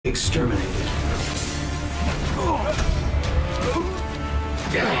exterminated.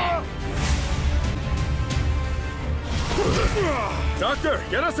 Doctor,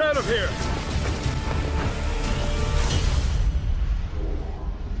 get us out of here!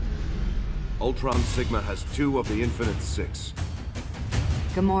 Ultron Sigma has 2 of the Infinite Six.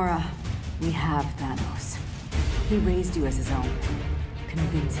 Gamora, we have Thanos. He raised you as his own.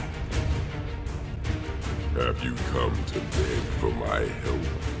 Convince him. Have you come to beg for my help?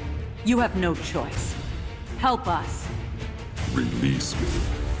 You have no choice. Help us. Release me,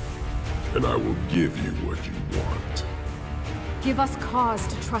 and I will give you what you want. Give us cause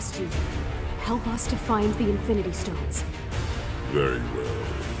to trust you. Help us to find the Infinity Stones. Very well.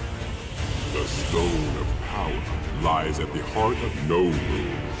 The Stone of Power lies at the heart of no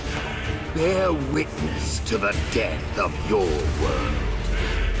room. Bear witness to the death of your world.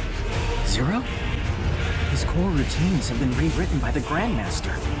 Zero? His core routines have been rewritten by the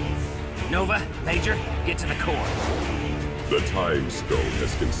Grandmaster. Nova, Major, get to the core. The Time Stone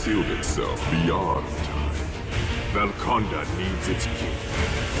has concealed itself beyond time. Valkonda needs its key.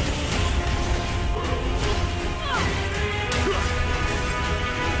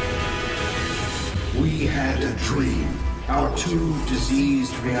 We had a dream. Our 2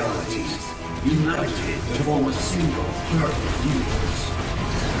 diseased realities, united to form a single perfect universe.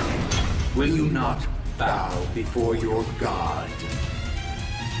 Will you not bow before your god?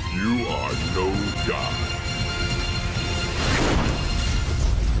 You are no god.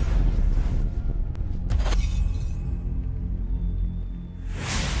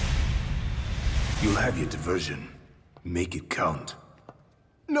 You'll have your diversion. Make it count.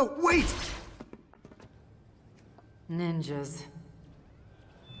 No, wait! Ninjas.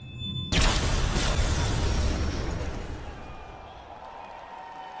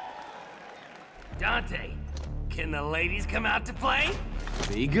 Dante, can the ladies come out to play?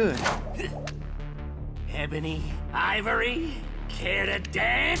 Be good. Ebony, Ivory, care to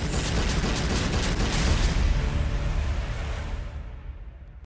dance?